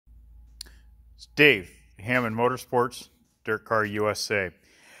It's Dave, Hammond Motorsports, Dirt Car USA.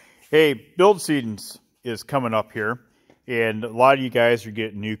 Hey, build season is coming up here, and a lot of you guys are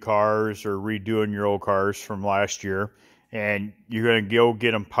getting new cars or redoing your old cars from last year, and you're going to go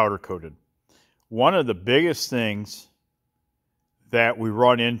get them powder coated. One of the biggest things that we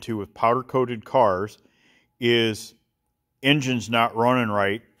run into with powder coated cars is engines not running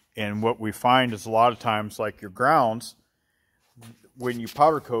right, and what we find is a lot of times, like your grounds, when you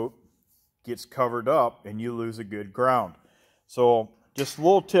powder coat, gets covered up and you lose a good ground. So just a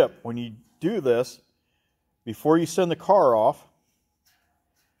little tip, when you do this, before you send the car off,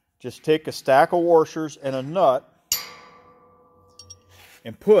 just take a stack of washers and a nut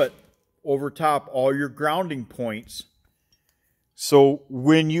and put over top all your grounding points, so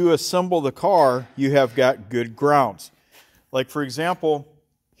when you assemble the car, you have got good grounds. Like for example,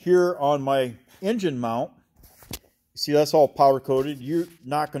 here on my engine mount, see, that's all powder coated. You're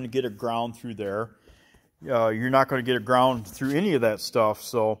not going to get a ground through there. You're not going to get a ground through any of that stuff.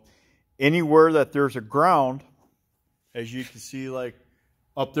 So anywhere that there's a ground, as you can see, like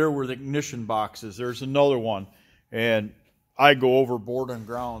up there where the ignition box is, there's another one. And I go overboard on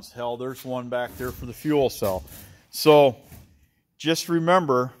grounds. Hell, there's one back there for the fuel cell. So just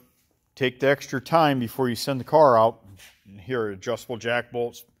remember, take the extra time before you send the car out. And here, adjustable jack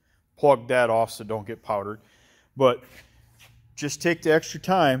bolts, plug that off so don't get powdered. But just take the extra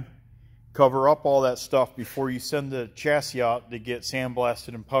time, cover up all that stuff before you send the chassis out to get sandblasted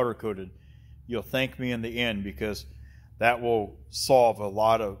and powder coated. You'll thank me in the end, because that will solve a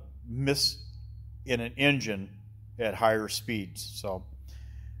lot of miss in an engine at higher speeds. So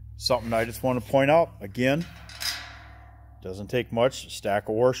something I just want to point out again, doesn't take much. A stack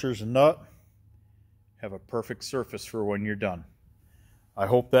of washers and nut, have a perfect surface for when you're done. I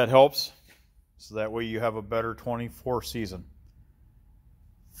hope that helps, so that way you have a better 24 season.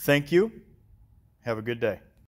 Thank you. Have a good day.